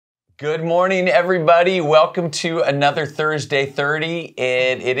Good morning, everybody. Welcome to another Thursday 30.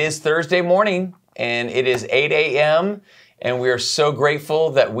 And it is Thursday morning, and it is 8 a.m. And we are so grateful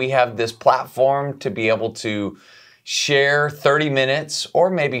that we have this platform to be able to share 30 minutes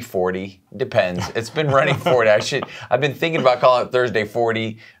or maybe 40, depends. It's been running 40. I've been thinking about calling it Thursday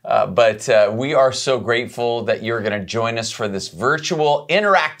 40, but we are so grateful that you're going to join us for this virtual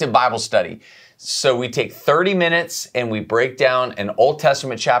interactive Bible study. So we take 30 minutes and we break down an Old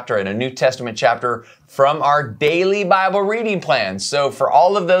Testament chapter and a New Testament chapter from our daily Bible reading plan. So for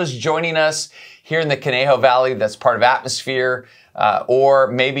all of those joining us here in the Conejo Valley, that's part of Atmosphere,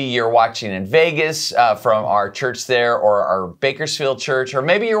 or maybe you're watching in Vegas from our church there, or our Bakersfield church, or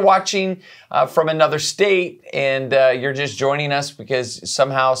maybe you're watching from another state and you're just joining us because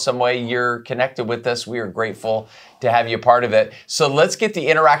somehow, some way you're connected with us. We are grateful to have you a part of it. So let's get the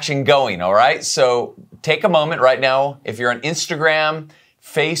interaction going, all right? So take a moment right now. If you're on Instagram,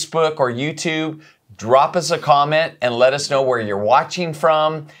 Facebook, or YouTube, drop us a comment and let us know where you're watching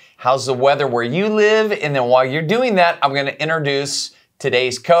from. How's the weather where you live? And then while you're doing that, I'm going to introduce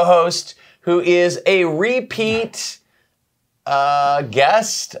today's co-host, who is a repeat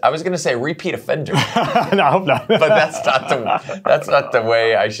guest. I was going to say repeat offender. No, I hope not. But that's not the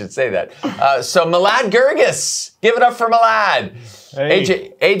way I should say that. So Milad Girgis, give it up for Milad.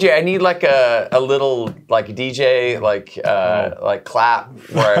 Hey. AJ, I need like a little like DJ like clap.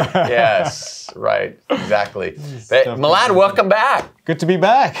 Where yes, right, exactly. But Milad, welcome back. Good to be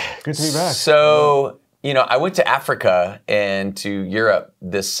back. Good to be back. So, you know, I went to Africa and to Europe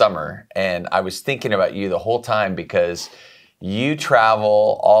this summer, and I was thinking about you the whole time because you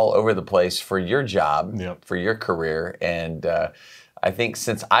travel all over the place for your job, Yep. for your career, and I think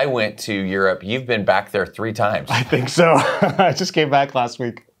since I went to Europe, you've been back there 3 times. I think so. I just came back last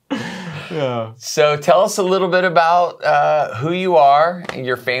week. Yeah. So tell us a little bit about who you are and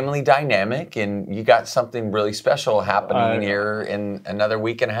your family dynamic, and you got something really special happening here in another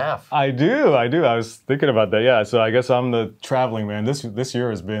week and a half. I do. I was thinking about that. Yeah. So I guess I'm the traveling man. This year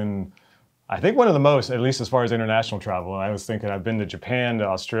has been, I think, one of the most, at least as far as international travel. I was thinking I've been to Japan, to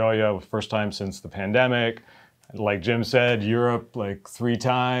Australia, first time since the pandemic. Like Jim said, Europe like 3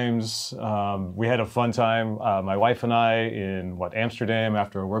 times. We had a fun time, my wife and I, in Amsterdam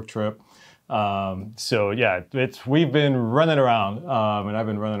after a work trip. So yeah, we've been running around, and I've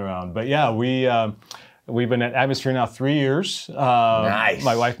been running around. But yeah, we've been at Atmosphere now 3 years. Nice.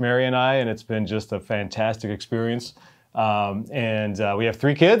 My wife Mary and I, and it's been just a fantastic experience. And we have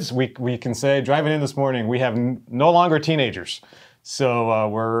 3 kids. We can say, driving in this morning, we have no longer teenagers. So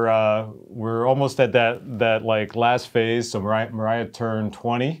we're almost at that like last phase. So Mariah turned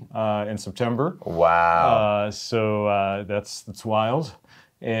 20 in September. Wow. So that's wild.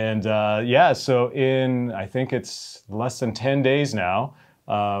 And yeah, so in I think it's less than 10 days now,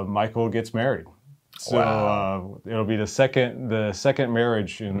 Michael gets married. So wow. It'll be the second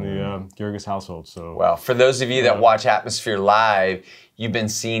marriage in the Girgis household. So well, for those of you that watch Atmosphere Live, you've been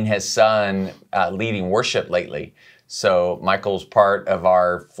seeing his son leading worship lately. So Michael's part of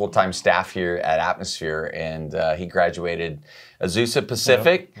our full-time staff here at Atmosphere, and he graduated Azusa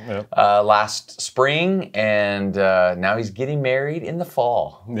Pacific last spring, and now he's getting married in the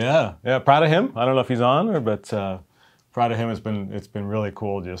fall. Yeah, proud of him. I don't know if he's on, but proud of him. It's been really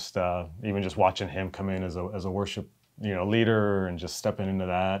cool. Just even just watching him come in as a worship leader, and just stepping into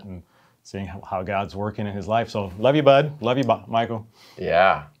that and seeing how God's working in his life. So love you, bud. Love you, Michael.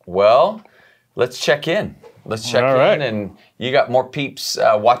 Yeah. Well, let's check in. Let's check in, and you got more peeps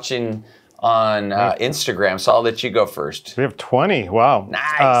watching on Instagram, so I'll let you go first. We have 20. Wow.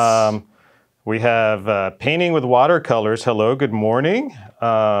 Nice. We have painting with watercolors. Hello, good morning.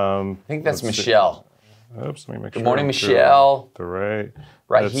 I think that's Michelle. Oops, let me make sure. Good morning, Michelle.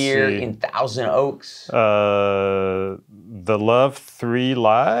 Right here in Thousand Oaks. The Love 3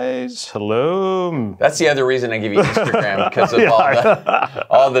 Lies. Hello. That's the other reason I give you Instagram, because of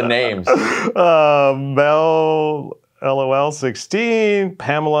all the names. Mel LOL 16,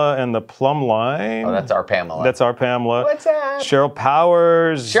 Pamela and the Plumb Line. Oh, that's our Pamela. That's our Pamela. What's up? Cheryl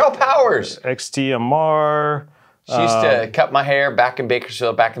Powers. XTMR. She used to cut my hair back in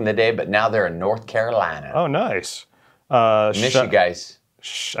Bakersfield back in the day, but now they're in North Carolina. Oh, nice. Miss you guys.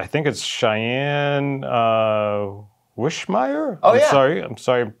 I think it's Cheyenne Wishmeyer. Oh, I'm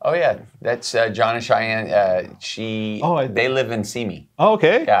sorry. Oh, yeah. That's John and Cheyenne. They live in Simi. Oh,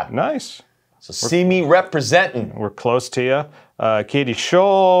 okay. Yeah. Nice. So Simi representing. We're close to you. Katie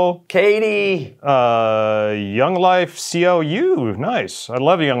Scholl. Katie. Young Life COU. Nice. I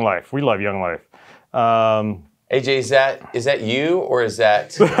love Young Life. We love Young Life. AJ, is that you, or is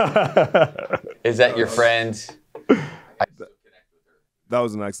that your friend? That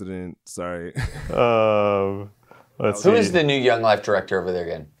was an accident. Sorry. Let's Who see. is the new Young Life director over there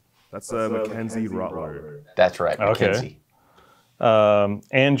again? That's Mackenzie Rottler. That's right, Okay. Mackenzie.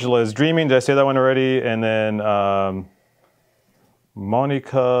 Angela's Dreaming. Did I say that one already? And then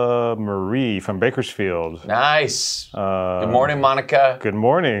Monica Marie from Bakersfield. Nice. Good morning, Monica. Good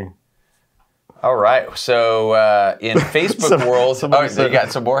morning. All right. So in Facebook world, you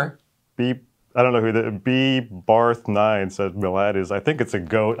got some more? I don't know who the B Barth 9 says Milad is. I think it's a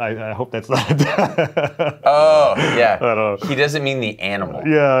goat. I hope that's not a Oh, yeah. I don't know. He doesn't mean the animal.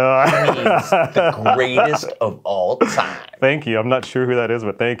 Yeah. He means the greatest of all time. Thank you. I'm not sure who that is,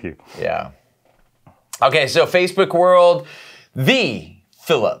 but thank you. Yeah. Okay, so Facebook world, the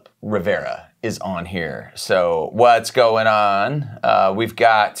Philip Rivera is on here. So what's going on? We've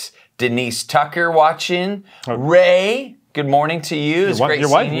got Denise Tucker watching. Ray, good morning to you. It's great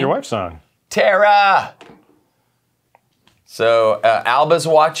seeing you. Your wife's on. Tara. So Alba's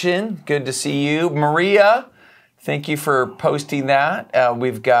watching. Good to see you. Maria, thank you for posting that.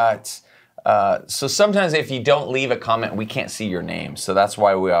 We've got, so sometimes if you don't leave a comment, we can't see your name. So that's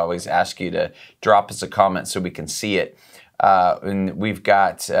why we always ask you to drop us a comment so we can see it. And we've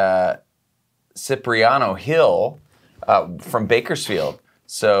got Cipriano Hill from Bakersfield.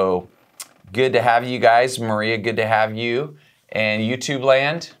 So good to have you guys. Maria, good to have you. And YouTube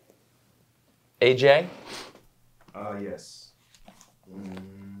land. AJ? Yes.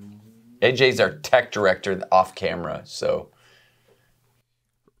 AJ's our tech director off camera, so.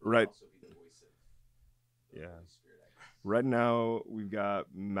 Right. Yeah. Right now, we've got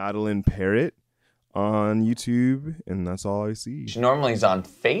Madeline Parrott on YouTube, and that's all I see. She normally is on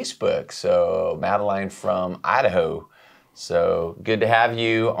Facebook, so Madeline from Idaho. So good to have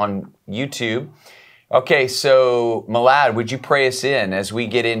you on YouTube. Okay, so Milad, would you pray us in as we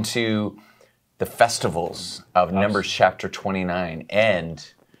get into the festivals of Numbers chapter 29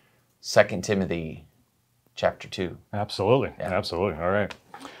 and 2 Timothy chapter 2. Absolutely. Yeah. Absolutely. All right.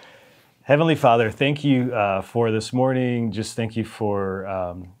 Heavenly Father, thank you for this morning. Just thank you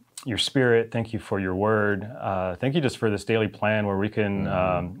for your spirit. Thank you for your word. Thank you just for this daily plan where we can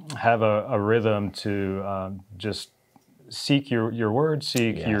have a rhythm to just seek your word,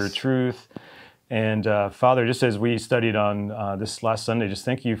 seek your truth. And Father, just as we studied on this last Sunday, just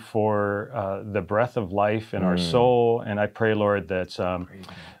thank you for the breath of life in our soul. And I pray, Lord, that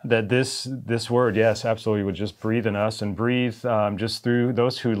that this word, yes, absolutely, would just breathe in us and breathe just through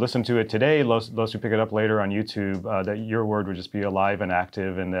those who listen to it today, those who pick it up later on YouTube, that your word would just be alive and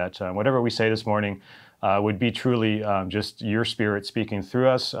active, and that whatever we say this morning would be truly just your spirit speaking through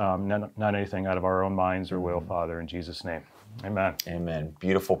us, not anything out of our own minds or will, Father, in Jesus' name. Amen. Amen.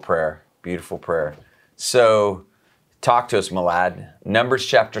 Beautiful prayer. Beautiful prayer. So, talk to us, Milad. Numbers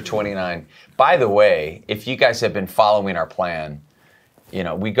chapter 29. By the way, if you guys have been following our plan,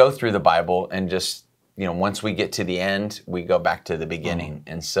 we go through the Bible and just, once we get to the end, we go back to the beginning.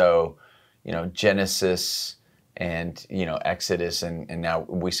 And so, Genesis and, Exodus and now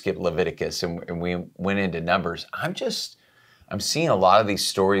we skip Leviticus and we went into Numbers. I'm seeing a lot of these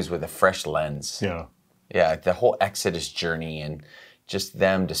stories with a fresh lens. Yeah. Yeah, the whole Exodus journey and just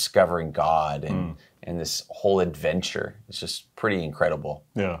them discovering God and this whole adventure. It's just pretty incredible.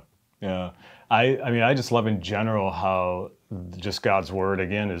 Yeah, yeah. I just love in general how just God's word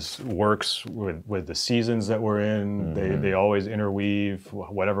again works with the seasons that we're in. They always interweave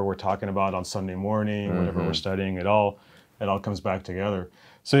whatever we're talking about on Sunday morning, whatever we're studying. It all comes back together.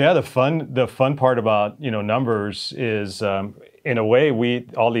 So yeah, the fun part about Numbers is in a way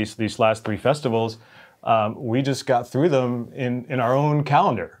all these last three festivals. We just got through them in our own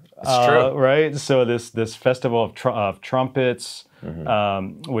calendar. It's true. Right? So this festival of trumpets,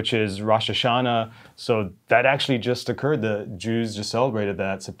 which is Rosh Hashanah, so that actually just occurred. The Jews just celebrated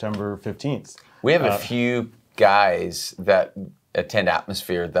that September 15th. We have a few guys that attend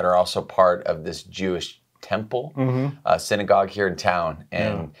Atmosphere that are also part of this Jewish temple, synagogue here in town.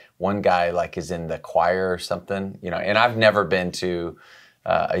 And one guy is in the choir or something, and I've never been to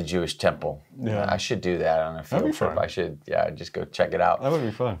a Jewish temple. Yeah. I should do that on a field trip. I should, just go check it out. That would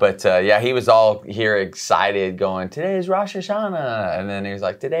be fun. But he was all here excited going, today's Rosh Hashanah. And then he was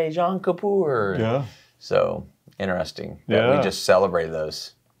like, today's Yom Kippur. Yeah. So interesting that we just celebrate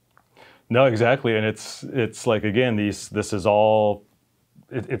those. No, exactly. And it's like, again, this is all,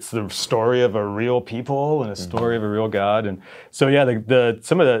 it's the story of a real people and a story of a real God. And so,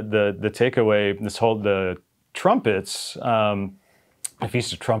 some of the takeaway, the trumpets, the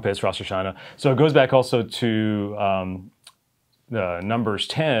Feast of Trumpets, Rosh Hashanah. So it goes back also to Numbers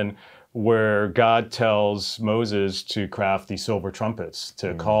 10, where God tells Moses to craft these silver trumpets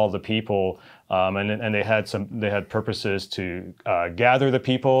to call the people, and they had purposes to gather the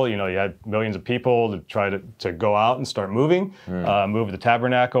people. You know, you had millions of people to try to go out and start moving, move the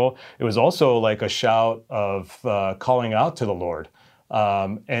tabernacle. It was also like a shout of calling out to the Lord.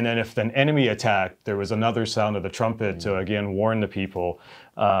 And then if an enemy attacked, there was another sound of the trumpet to again warn the people.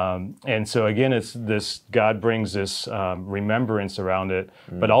 And so again, it's this, God brings this remembrance around it.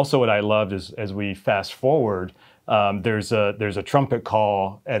 But also what I loved is as we fast forward, there's a trumpet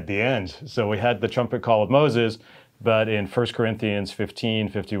call at the end. So we had the trumpet call with Moses, but in 1 Corinthians 15,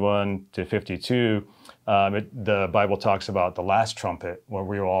 51 to 52, the Bible talks about the last trumpet where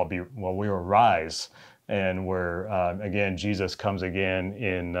we will rise. And where again Jesus comes again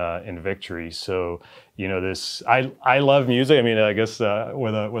in victory. So you know this. I love music. I mean, I guess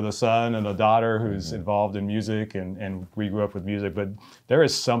with a son and a daughter who's involved in music, and we grew up with music. But there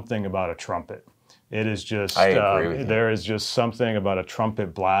is something about a trumpet. It is just I agree with you. There is just something about a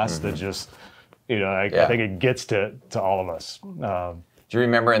trumpet blast that just I think it gets to all of us. Do you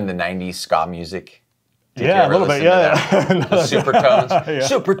remember in the '90s ska music? Did yeah, a little bit. Yeah, the Supertones.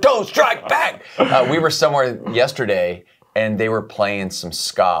 Supertones strike back. We were somewhere yesterday, and they were playing some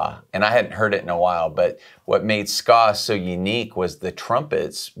ska, and I hadn't heard it in a while. But what made ska so unique was the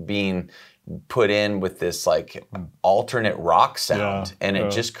trumpets being put in with this like alternate rock sound, and it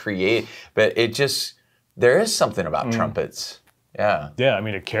just created. But there is something about trumpets. Yeah. Yeah, I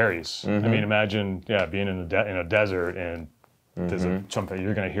mean it carries. I mean, imagine being in a desert and there's a trumpet.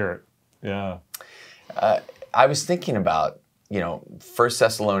 You're going to hear it. Yeah. I was thinking about, 1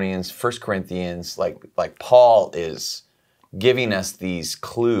 Thessalonians, 1 Corinthians, like Paul is giving us these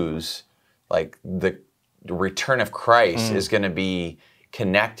clues, like the return of Christ is going to be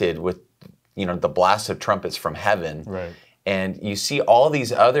connected with, the blast of trumpets from heaven. Right. And you see all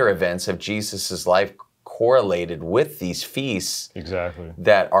these other events of Jesus's life correlated with these feasts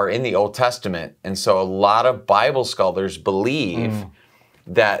that are in the Old Testament. And so a lot of Bible scholars believe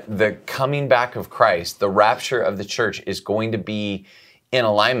that the coming back of Christ, the rapture of the church, is going to be in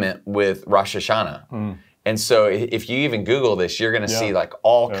alignment with Rosh Hashanah. And so if you even Google this, you're going to see like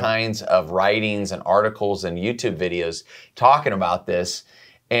all kinds of writings and articles and YouTube videos talking about this.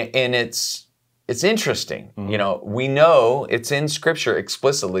 And it's interesting. We know it's in Scripture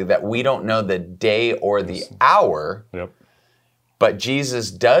explicitly that we don't know the day or the hour, but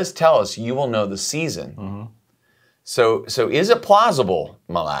Jesus does tell us you will know the season. So is it plausible,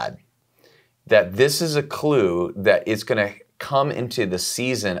 Milad, that this is a clue that it's going to come into the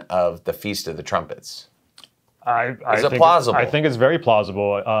season of the Feast of the Trumpets? Is it plausible? I think it's very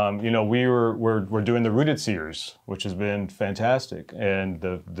plausible. We're doing the Rooted series, which has been fantastic, and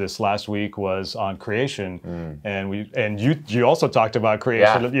this last week was on creation, and you also talked about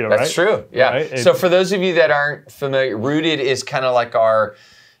creation. That's true. Yeah. Right? So for those of you that aren't familiar, Rooted is kind of like our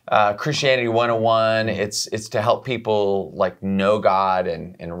Christianity 101. It's to help people like know God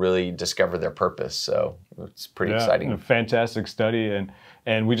and really discover their purpose. So it's pretty exciting. A fantastic study.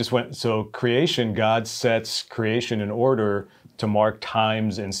 And we just went, so creation, God sets creation in order to mark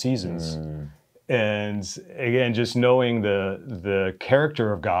times and seasons. And again, just knowing the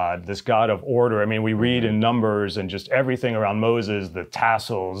character of God, this God of order. I mean, we read in Numbers and just everything around Moses, the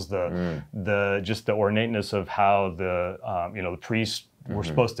tassels, just the ornateness of how the priests were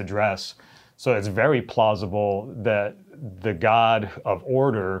supposed to dress. So it's very plausible that the God of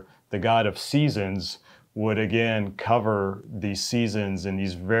order, the God of seasons, would again cover these seasons in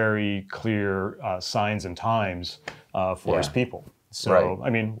these very clear signs and times for his people. So, I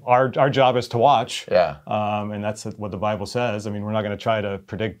mean, our job is to watch, and that's what the Bible says. I mean, we're not going to try to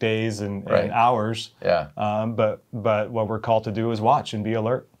predict days and hours, but what we're called to do is watch and be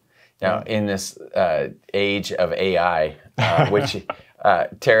alert. Now, in this age of AI, which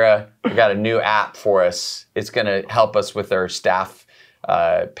Tara, we got a new app for us. It's going to help us with our staff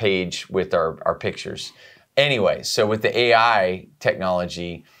page with our pictures. Anyway, so with the AI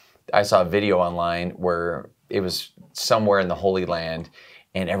technology, I saw a video online where it was somewhere in the Holy Land,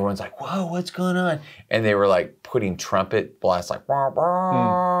 and everyone's like, whoa, what's going on? And they were like putting trumpet blasts, like,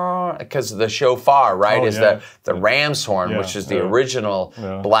 because the shofar, right, is the ram's horn, which is the original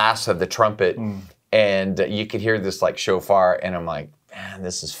blast of the trumpet. And you could hear this like shofar, and I'm like, man,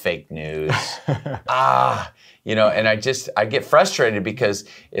 this is fake news. And I get frustrated because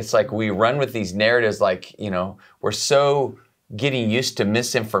it's like we run with these narratives like, we're so getting used to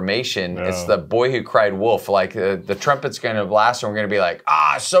misinformation. It's the boy who cried wolf. Like the trumpet's going to blast and we're going to be like,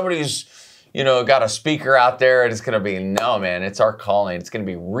 somebody's, got a speaker out there and it's going to be, no, man, it's our calling. It's going to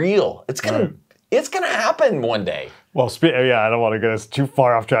be real. It's going to, It's going to happen one day. Well, yeah, I don't want to get us too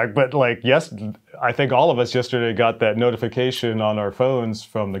far off track, but like, yes, I think all of us yesterday got that notification on our phones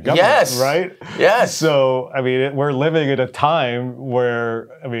from the government, Yes. right? Yes. So, I mean, we're living at a time where,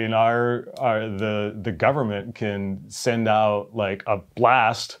 I mean, the government can send out like a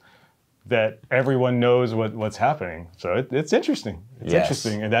blast that everyone knows what's happening. So it's interesting. It's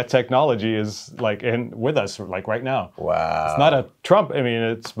interesting, and that technology is like with us like right now. Wow. It's not a Trump. I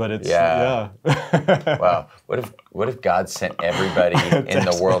mean, yeah. Wow. What if God sent everybody in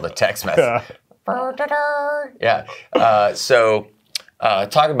the world a text message? Yeah. So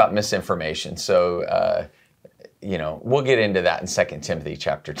talking about misinformation. So we'll get into that in 2 Timothy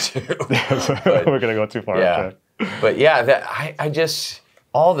chapter 2. We're gonna go too far. Yeah. But yeah, I just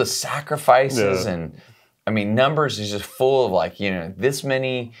all the sacrifices and I mean Numbers is just full of like this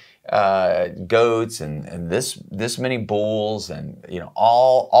many goats and this many bulls and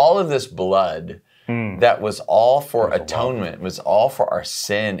all of this blood that was all for atonement, was all for our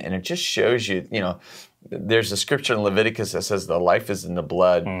sin, and it just shows you there's a scripture in Leviticus that says the life is in the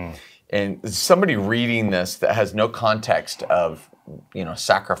blood, and somebody reading this that has no context of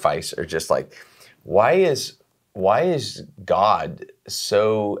sacrifice or just like why is God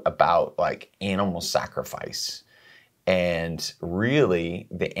so about like animal sacrifice? And really,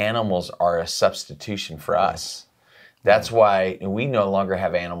 the animals are a substitution for us. That's why we no longer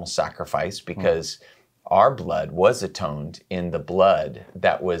have animal sacrifice, because our blood was atoned in the blood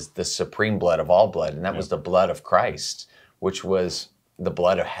that was the supreme blood of all blood, and that was the blood of Christ, which was the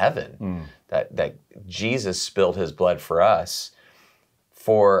blood of heaven. That Jesus spilled his blood for us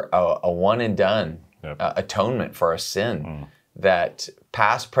for a one and done atonement for our sin, that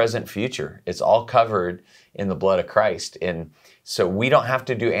past, present, future, it's all covered in the blood of Christ. And so we don't have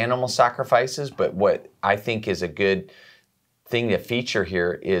to do animal sacrifices, but what I think is a good thing to feature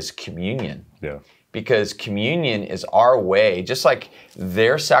here is communion. Yeah. Because communion is our way, just like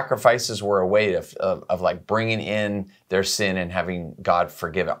their sacrifices were a way of like bringing in their sin and having God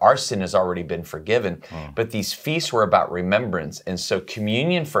forgive it. Our sin has already been forgiven, but these feasts were about remembrance. And so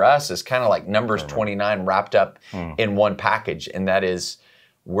communion for us is kind of like Numbers 29 wrapped up in one package, and that is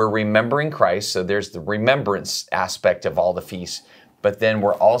we're remembering Christ, so there's the remembrance aspect of all the feasts, but then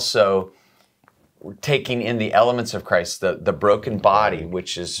we're also taking in the elements of Christ, the broken body,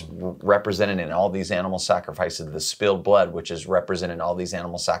 which is represented in all these animal sacrifices, the spilled blood, which is represented in all these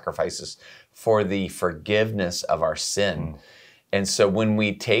animal sacrifices for the forgiveness of our sin. And so when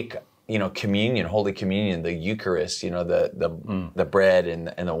we take, communion, Holy Communion, the Eucharist, the bread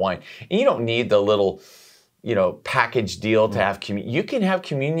and the wine, and you don't need the little, package deal to have communion. You can have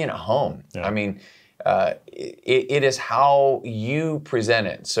communion at home. Yeah. I mean, it is how you present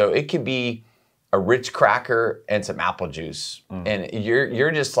it. So it could be a rich cracker and some apple juice, and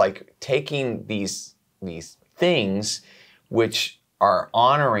you're just like taking these things which are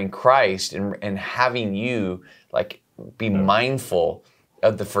honoring Christ and having you like be mindful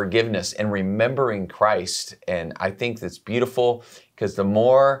of the forgiveness and remembering Christ. And I think that's beautiful, because the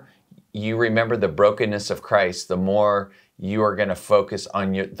more you remember the brokenness of Christ, the more you are going to focus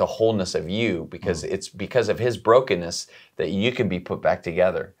on the wholeness of you, because it's because of his brokenness that you can be put back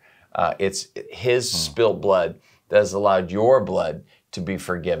together. It's his spilt blood that has allowed your blood to be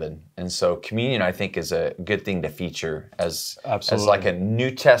forgiven. And so communion, I think, is a good thing to feature as like a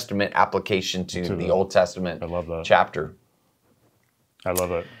New Testament application to the Old Testament chapter. I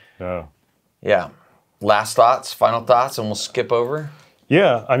love it. Yeah. Yeah. Last thoughts, final thoughts, and we'll skip over.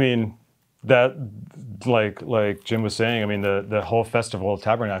 Yeah, I mean, that, like Jim was saying, I mean, the whole Festival of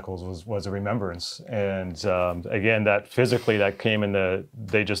Tabernacles was a remembrance. And again, that physically, that came in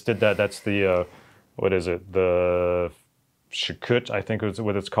they just did that. That's the, what is it? The Shakut, I think is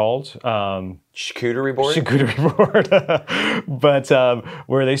what it's called. Charcuterie board? Charcuterie board. But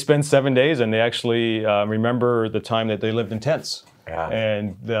where they spend 7 days and they actually remember the time that they lived in tents. Yeah.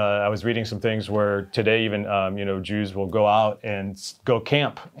 And I was reading some things where today even, Jews will go out and go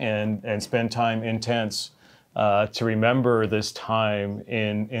camp and spend time in tents to remember this time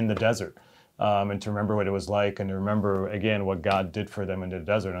in the desert, and to remember what it was like, and to remember, again, what God did for them in the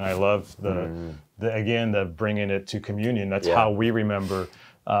desert. And I love the bringing it to communion. That's how we remember,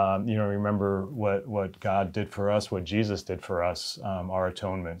 remember what God did for us, what Jesus did for us, our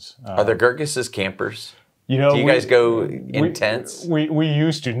atonements. Are the Girgis campers? Do you guys go in tents? We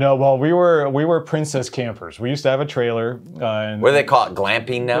used to. No, well, we were princess campers. We used to have a trailer. What do they call it?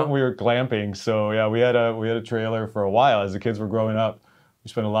 Glamping now? We were glamping. So yeah, we had a trailer for a while as the kids were growing up. we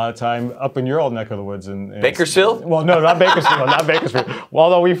spent a lot of time up in your old neck of the woods in Bakersfield? Well, no, not Bakersfield, not Bakersfield. Well,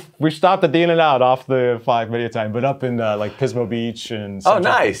 although we stopped at the In and Out off the 5 many a time, but up in like Pismo Beach and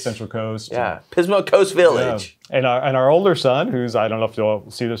Central Coast. Yeah, Pismo Coast Village. Yeah. And our older son, who's, I don't know if you'll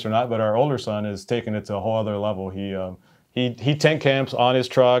see this or not, but our older son is taking it to a whole other level. He tent camps on his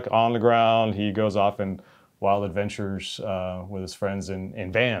truck, on the ground. He goes off in wild adventures with his friends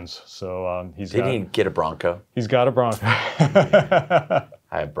in vans. So Didn't he get a Bronco? He's got a Bronco. I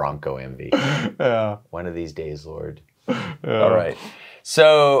have Bronco envy. Yeah. One of these days, Lord. Yeah. All right.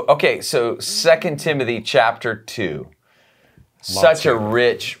 So, okay, so 2 Timothy chapter 2. Such a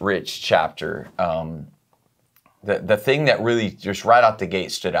rich chapter. The thing that really just right out the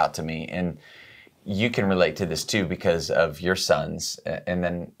gate stood out to me, and you can relate to this too because of your sons. And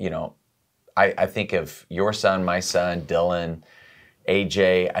then, you know, I think of your son, my son, Dylan,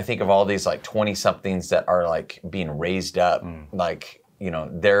 AJ. I think of all these like 20-somethings that are like being raised up. Like, you know,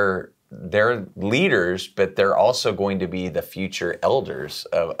 they're leaders, but they're also going to be the future elders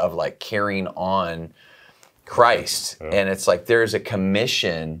of like carrying on Christ. Yeah. And it's like there's a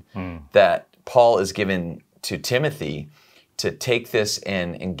commission that Paul is given to Timothy to take this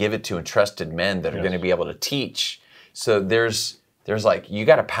and give it to entrusted men that are going to be able to teach. So there's like, you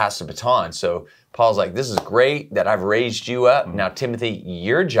got to pass the baton. So Paul's like, this is great that I've raised you up. Now, Timothy,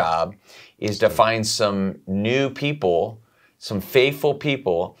 your job is to find some new people, some faithful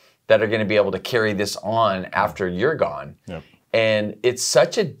people that are going to be able to carry this on after you're gone. Yep. And it's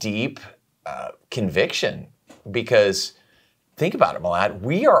such a deep conviction because think about it, Milad.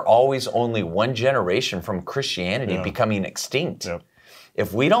 We are always only one generation from Christianity becoming extinct. Yep.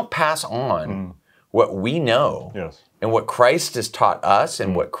 If we don't pass on what we know and what Christ has taught us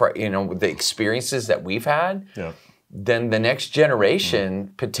and what the experiences that we've had, then the next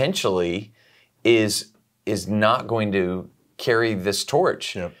generation potentially is not going to carry this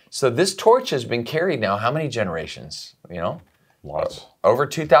torch. Yep. So this torch has been carried now how many generations? You know, lots. Over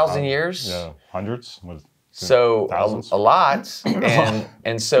 2,000 years. Yeah, hundreds. So a lot,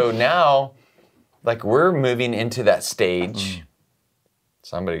 and so now, like we're moving into that stage.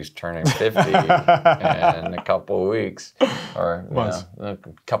 Somebody's turning 50 in a couple of weeks, or a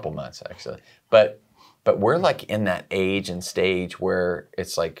couple months actually. But we're like in that age and stage where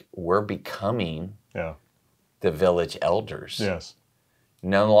it's like we're becoming the village elders. Yes.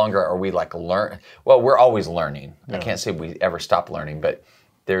 No longer are we like Well, we're always learning. I can't say we ever stop learning, but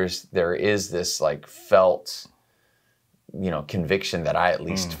there is this like felt, conviction that I at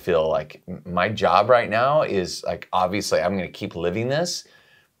least feel like my job right now is like, obviously I'm going to keep living this,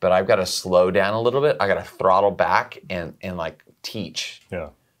 but I've got to slow down a little bit. I got to throttle back and like teach. Yeah.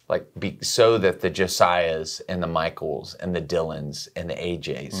 Like so that the Josiahs and the Michaels and the Dylans and the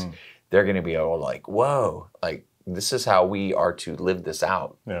AJs, they're going to be able to like, whoa, like this is how we are to live this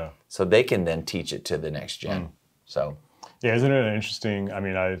out. Yeah. So they can then teach it to the next gen. So. Yeah, isn't it interesting? I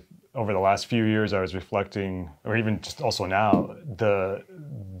mean, over the last few years, I was reflecting, or even just also now,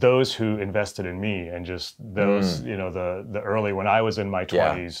 those who invested in me and just those, the early, when I was in my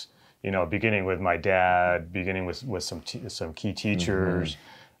 20s, beginning with my dad, beginning with some key teachers,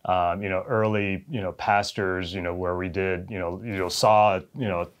 early, pastors, where we did, saw,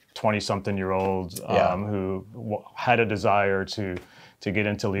 20-something-year-olds who had a desire to get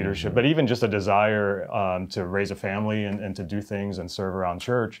into leadership, but even just a desire to raise a family and to do things and serve around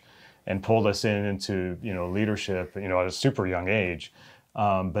church, and pulled us into leadership at a super young age.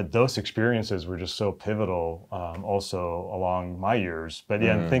 But those experiences were just so pivotal also along my years. But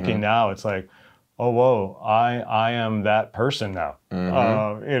thinking now, it's like, oh, whoa, I am that person now.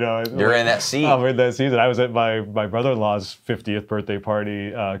 You're in that seat. I'm in that season. I was at my brother-in-law's 50th birthday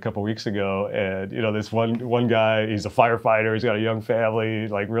party a couple weeks ago, and this one guy, he's a firefighter. He's got a young family,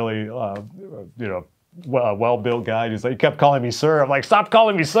 like really, well-built guy. He's like, he kept calling me sir. I'm like, stop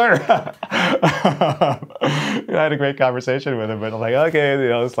calling me sir. I had a great conversation with him, but I'm like, okay,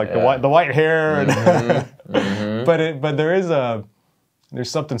 it's like the white hair, but there's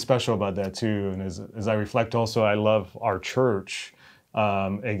something special about that too. And as I reflect also, I love our church.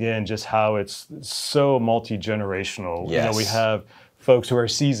 Again, just how it's so multi-generational. Yes. We have folks who are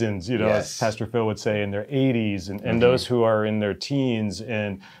seasons, as Pastor Phil would say, in their 80s, and those who are in their teens,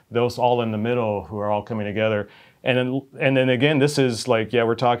 and those all in the middle who are all coming together. And then again, this is like,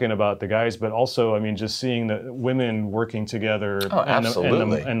 we're talking about the guys, but also, I mean, just seeing the women working together, and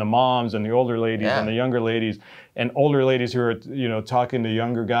the moms and the older ladies and the younger ladies, and older ladies who are, talking to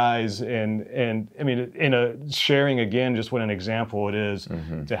younger guys, and I mean, sharing again, just what an example it is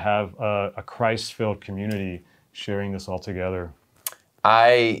to have a Christ-filled community sharing this all together.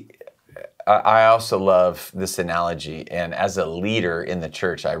 I I also love this analogy, and as a leader in the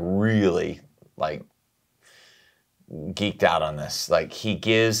church, I really like geeked out on this. Like he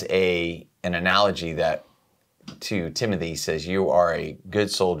gives an analogy that to Timothy, he says, "You are a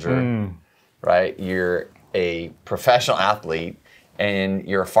good soldier, right? You're a professional athlete, and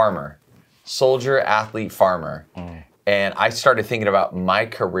you're a farmer. Soldier, athlete, farmer." And I started thinking about my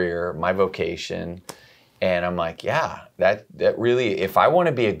career, my vocation, and I'm like, yeah, that really, if I want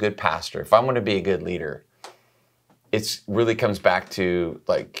to be a good pastor, if I want to be a good leader, it really comes back to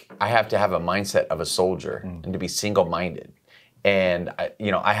like I have to have a mindset of a soldier and to be single-minded. And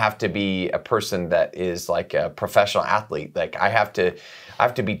I have to be a person that is like a professional athlete. Like I have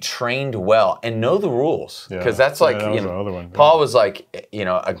to be trained well and know the rules, because that's like Paul was like,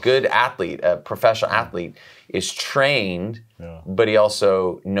 a good athlete, a professional athlete is trained, but he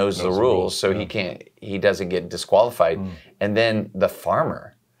also knows the rules, so he doesn't get disqualified. And then the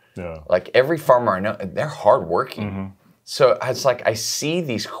farmer, like every farmer I know, they're hardworking. So it's like I see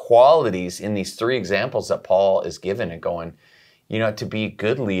these qualities in these three examples that Paul is given and going, to be a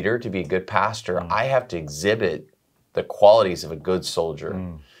good leader, to be a good pastor, I have to exhibit the qualities of a good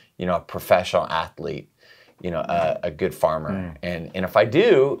soldier, a professional athlete, a good farmer. And if I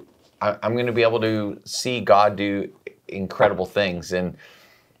do, I'm going to be able to see God do incredible things. And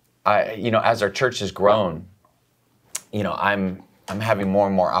as our church has grown, I'm having more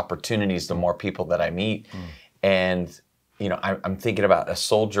and more opportunities the more people that I meet. And, I'm thinking about a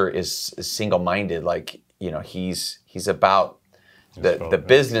soldier is single-minded. Like, he's about the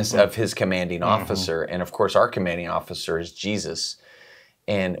business of his commanding officer. And of course, our commanding officer is Jesus.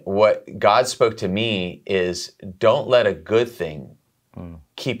 And what God spoke to me is, don't let a good thing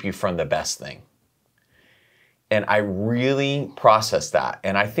keep you from the best thing. And I really processed that.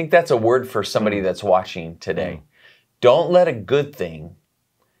 And I think that's a word for somebody that's watching today. Don't let a good thing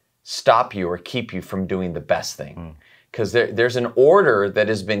stop you or keep you from doing the best thing. Because there's an order that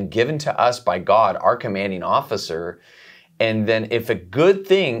has been given to us by God, our commanding officer. And then if a good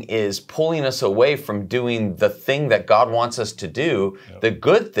thing is pulling us away from doing the thing that God wants us to do, the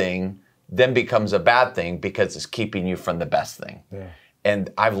good thing then becomes a bad thing because it's keeping you from the best thing.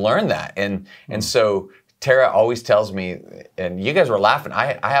 And I've learned that. And so Tara always tells me, and you guys were laughing,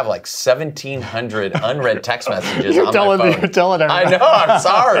 I have like 1,700 unread text messages on my phone. You're telling everybody. I know, I'm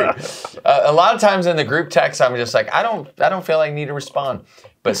sorry. A lot of times in the group text, I'm just like, I don't feel like I need to respond.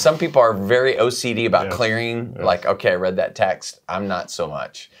 But some people are very OCD about clearing, like, okay, I read that text. I'm not so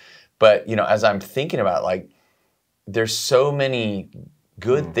much. But, as I'm thinking about, like, there's so many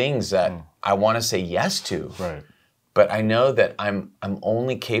good things that I want to say yes to. Right. But I know that I'm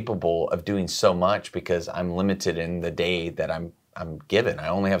only capable of doing so much because I'm limited in the day that I'm given. I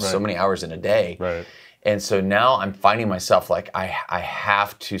only have so many hours in a day. Right. And so now I'm finding myself like I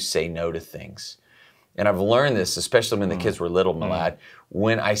have to say no to things. And I've learned this, especially when the kids were little, Milad.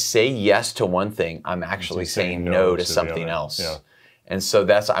 When I say yes to one thing, I'm actually saying no to something else. Yeah. And so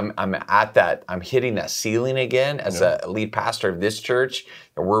I'm at that, I'm hitting that ceiling again as a lead pastor of this church.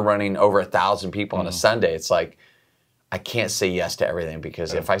 And we're running over 1,000 people on a Sunday. It's like, I can't say yes to everything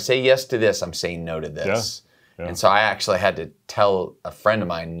because if I say yes to this, I'm saying no to this. Yeah. And so I actually had to tell a friend of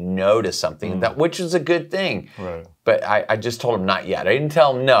mine no to something, which is a good thing. Right. But I just told him not yet. I didn't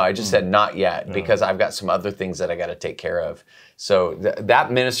tell him no. I just said not yet because I've got some other things that I got to take care of. So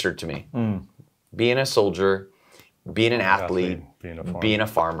that ministered to me. Being a soldier, being an athlete, being a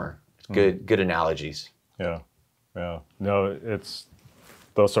farmer. Good analogies. Yeah. No,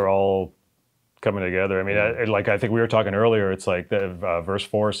 those are all coming together. I mean, I think we were talking earlier, it's like verse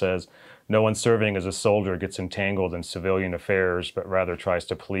 4 says, no one serving as a soldier gets entangled in civilian affairs, but rather tries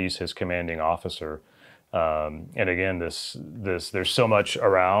to please his commanding officer. And again, there's so much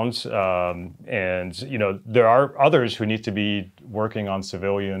around, and there are others who need to be working on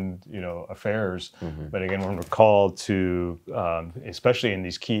civilian affairs. But again, when we're called to, especially in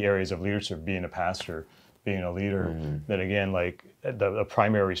these key areas of leadership, being a pastor, being a leader, that again, like the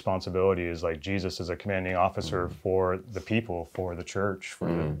primary responsibility is like Jesus is a commanding officer for the people, for the church, for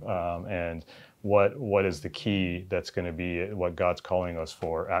and what is the key that's going to be what God's calling us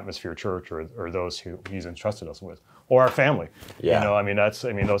for, Atmosphere Church or those who He's entrusted us with, or our family.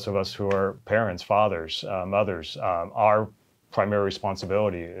 Those of us who are parents, fathers, mothers, our primary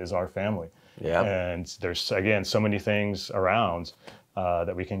responsibility is our family. Yeah. And there's again so many things around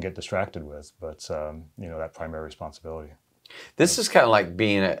that we can get distracted with, but that primary responsibility. This is kind of like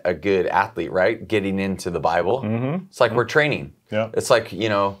being a good athlete, right? Getting into the Bible. It's like we're training. Yeah. It's like,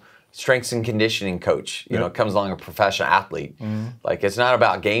 strengths and conditioning coach, comes along a professional athlete. Like it's not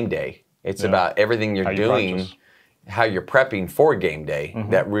about game day. It's about everything you're doing how you're prepping for game day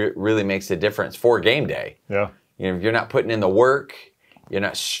that really makes a difference for game day. Yeah. You know, if you're not putting in the work, you're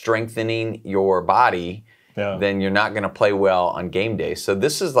not strengthening your body, then you're not going to play well on game day. So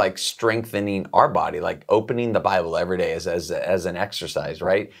this is like strengthening our body, like opening the Bible every day as an exercise,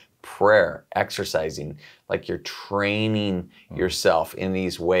 right? Prayer, exercising, like you're training yourself in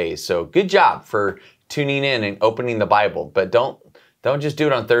these ways. So good job for tuning in and opening the Bible, but don't just do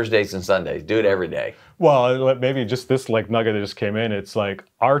it on Thursdays and Sundays. Do it every day. Well, maybe just this like nugget that just came in. It's like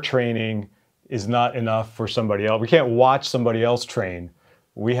our training is not enough for somebody else. We can't watch somebody else train.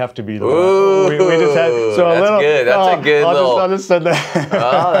 We have to be the one. We just had so that's a little. Good. That's a good little. I'll just send that.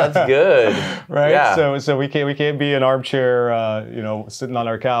 Oh, that's good. Right. Yeah. So we can't be an armchair, sitting on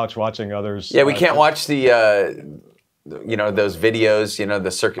our couch watching others. Yeah, we can't watch the. Those videos,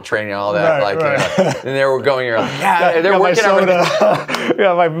 the circuit training and all that, and they were going, you're like, they're working out.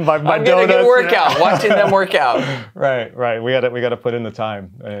 Yeah, my I'm getting a good workout, watching them work out. Right. We got to put in the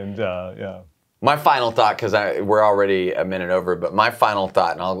time, and My final thought, because we're already a minute over, but my final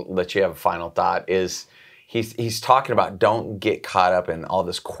thought, and I'll let you have a final thought, is he's talking about don't get caught up in all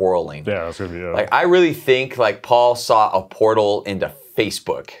this quarreling. Yeah, that's gonna be like I really think like Paul saw a portal into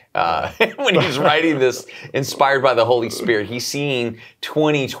Facebook when he's writing this, inspired by the Holy Spirit. He's seeing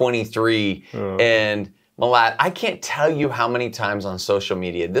 2023 and Milad. I can't tell you how many times on social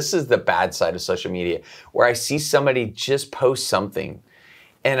media, this is the bad side of social media, where I see somebody just post something.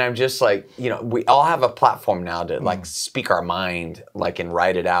 And I'm just like, we all have a platform now to like speak our mind, like, and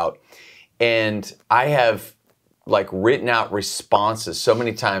write it out. And I have like written out responses so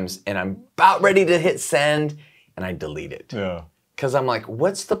many times, and I'm about ready to hit send, and I delete it. Yeah. Because I'm like,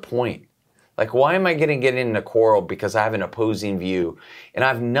 what's the point? Like, why am I going to get in a quarrel because I have an opposing view? And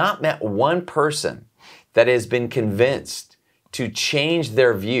I've not met one person that has been convinced to change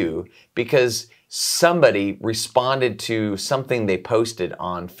their view because somebody responded to something they posted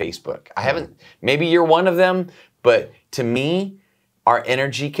on Facebook. I haven't, maybe you're one of them, but to me, our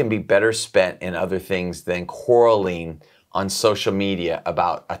energy can be better spent in other things than quarreling on social media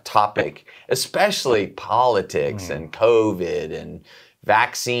about a topic, especially politics and COVID and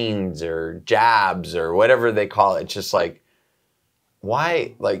vaccines or jabs or whatever they call it. It's just like,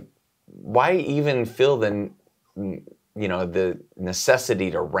 why even feel the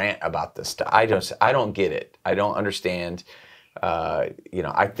necessity to rant about this stuff? I don't get it. I don't understand. I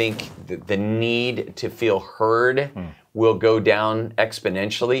think the need to feel heard will go down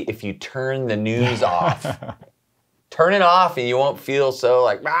exponentially if you turn the news off. Turn it off and you won't feel so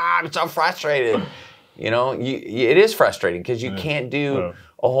like, I'm so frustrated. It is frustrating because you can't do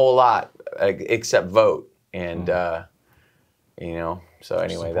a whole lot except vote. And, so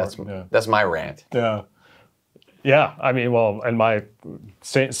anyway, that's my rant. Yeah. Yeah, I mean, well, and my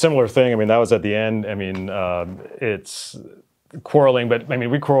similar thing, I mean, that was at the end. I mean, it's quarreling, but I mean,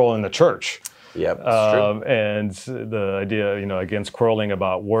 we quarrel in the church. Yep, that's true. And the idea, against quarreling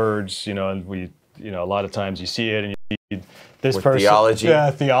about words, and we, a lot of times you see it and you see this with person. Theology.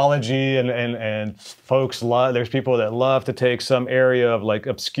 Yeah, theology. And folks there's people that love to take some area of like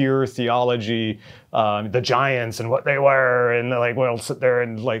obscure theology, the giants and what they were, and like, we'll sit there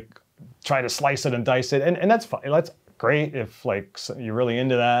and like, try to slice it and dice it, and that's fine. That's great if like you're really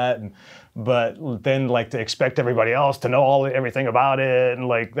into that, but then like to expect everybody else to know everything about it, and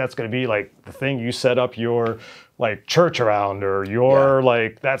like that's going to be like the thing you set up your like church around, or your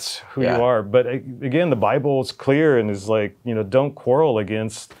like that's who you are. But again, the Bible is clear and is like, don't quarrel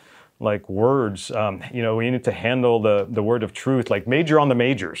against like words. We need to handle the word of truth, like major on the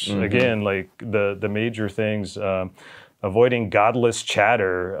majors. Again, like the major things. Avoiding godless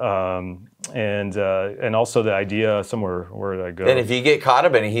chatter, and also the idea somewhere, where did I go? And if you get caught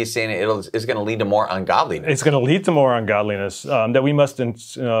up in it, he's saying it's going to lead to more ungodliness. It's going to lead to more ungodliness that we must,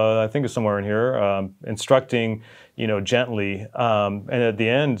 I think it's somewhere in here, instructing, gently, and at the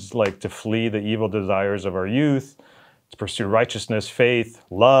end, like to flee the evil desires of our youth, to pursue righteousness, faith,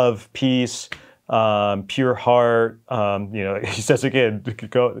 love, peace, pure heart. He says again,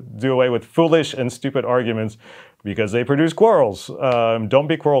 do away with foolish and stupid arguments, because they produce quarrels. Don't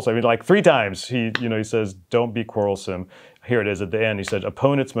be quarrelsome. I mean, like 3 times he says, don't be quarrelsome. Here it is at the end. He said,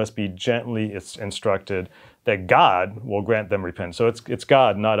 opponents must be gently instructed that God will grant them repentance. So it's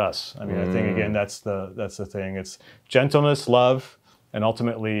God, not us. I mean, I think again, that's the thing. It's gentleness, love, and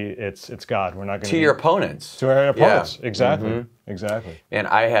ultimately it's God. We're not going to your opponents. To our opponents, exactly, exactly. And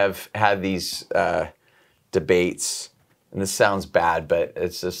I have had these debates. And this sounds bad, but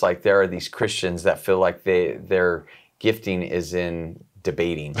it's just like there are these Christians that feel like their gifting is in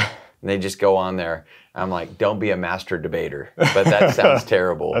debating. And they just go on there. I'm like, don't be a master debater. But that sounds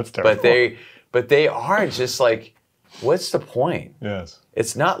terrible. That's terrible. But they are just like, what's the point? Yes.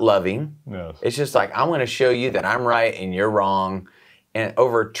 It's not loving. Yes. It's just like, I'm going to show you that I'm right and you're wrong, and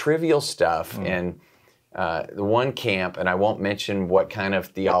over trivial stuff. And the one camp, and I won't mention what kind of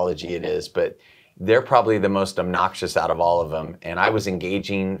theology it is, but they're probably the most obnoxious out of all of them. And I was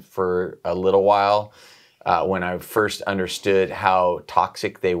engaging for a little while when I first understood how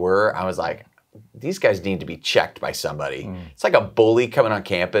toxic they were. I was like, these guys need to be checked by somebody. It's like a bully coming on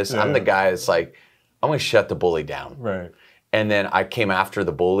campus. I'm the guy that's like, I'm going to shut the bully down. Right. And then I came after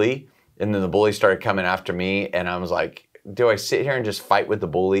the bully, and then the bully started coming after me, and I was like, do I sit here and just fight with the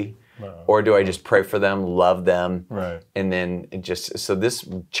bully? Or do I just pray for them, love them? Right. And then so this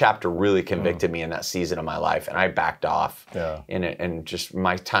chapter really convicted me in that season of my life, and I backed off. Yeah. And just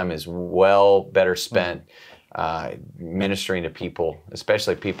my time is well better spent ministering to people,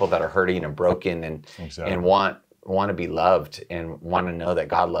 especially people that are hurting and broken and want to be loved and want to know that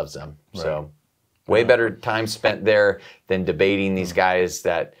God loves them. Right. So way better time spent there than debating these guys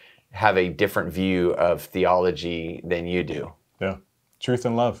that have a different view of theology than you do. Yeah. Truth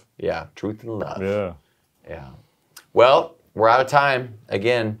and love. Yeah, truth and love. Yeah. Yeah. Well, we're out of time.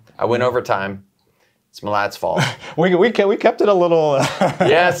 Again, I went over time. It's Milad's fault. we kept it a little...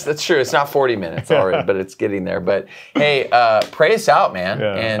 Yes, that's true. It's not 40 minutes already, but it's getting there. But hey, pray us out, man.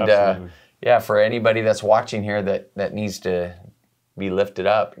 Yeah, and absolutely. For anybody that's watching here that needs to be lifted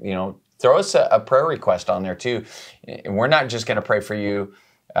up, throw us a prayer request on there too. And we're not just going to pray for you.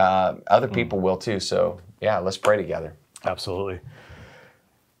 Other people will too. So yeah, let's pray together. Absolutely.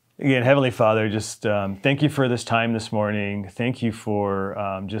 Again, Heavenly Father, just thank you for this time this morning. Thank you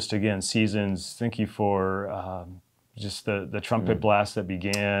for just, again, seasons. Thank you for just the trumpet blast that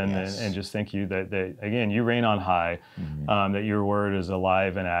began. And just thank you that, again, you reign on high, that your word is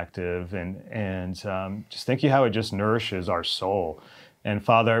alive and active. And just thank you how it just nourishes our soul. And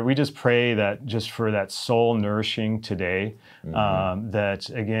Father, we just pray that just for that soul nourishing today, that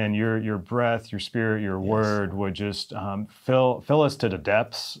again, your breath, your spirit, your word would just fill us to the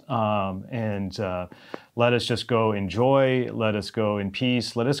depths, and let us just go in joy. Let us go in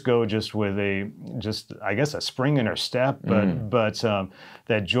peace. Let us go just with a spring in our step, but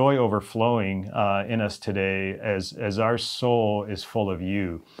that joy overflowing in us today as our soul is full of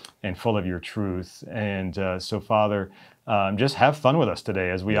you and full of your truth. And so, Father, just have fun with us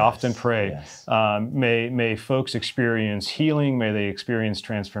today as we often pray. Yes. May folks experience healing. May they experience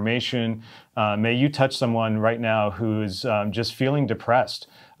transformation. May you touch someone right now who's just feeling depressed,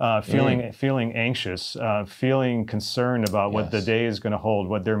 feeling anxious, feeling concerned about what the day is going to hold,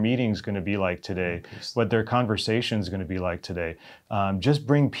 what their meeting is going to be like today, what their conversation is going to be like today. Just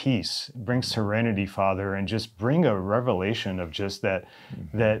bring peace, bring serenity, Father, and just bring a revelation of just that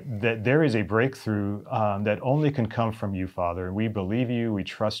there is a breakthrough that only can come from you, Father. We believe you, we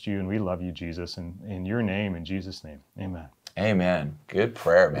trust you, and we love you, Jesus. And in your name, in Jesus' name, amen. Amen. Good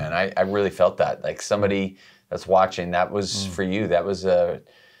prayer, man. I really felt that. Like somebody that's watching, that was for you. That was a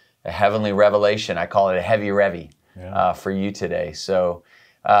heavenly revelation. I call it a heavy revy for you today. So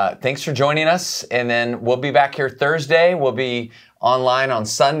thanks for joining us. And then we'll be back here Thursday. We'll be online on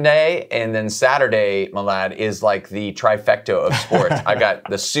Sunday. And then Saturday, Milad, is like the trifecta of sports. I got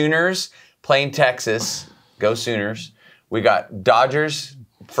the Sooners playing Texas. Go Sooners. We got Dodgers,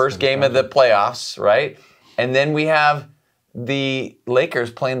 first game of the playoffs, right? And then we have the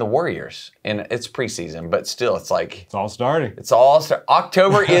Lakers playing the Warriors, and it's preseason, but still, it's like it's all starting.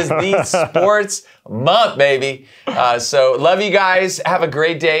 October is the sports month, baby. So love you guys. Have a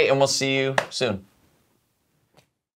great day, and we'll see you soon.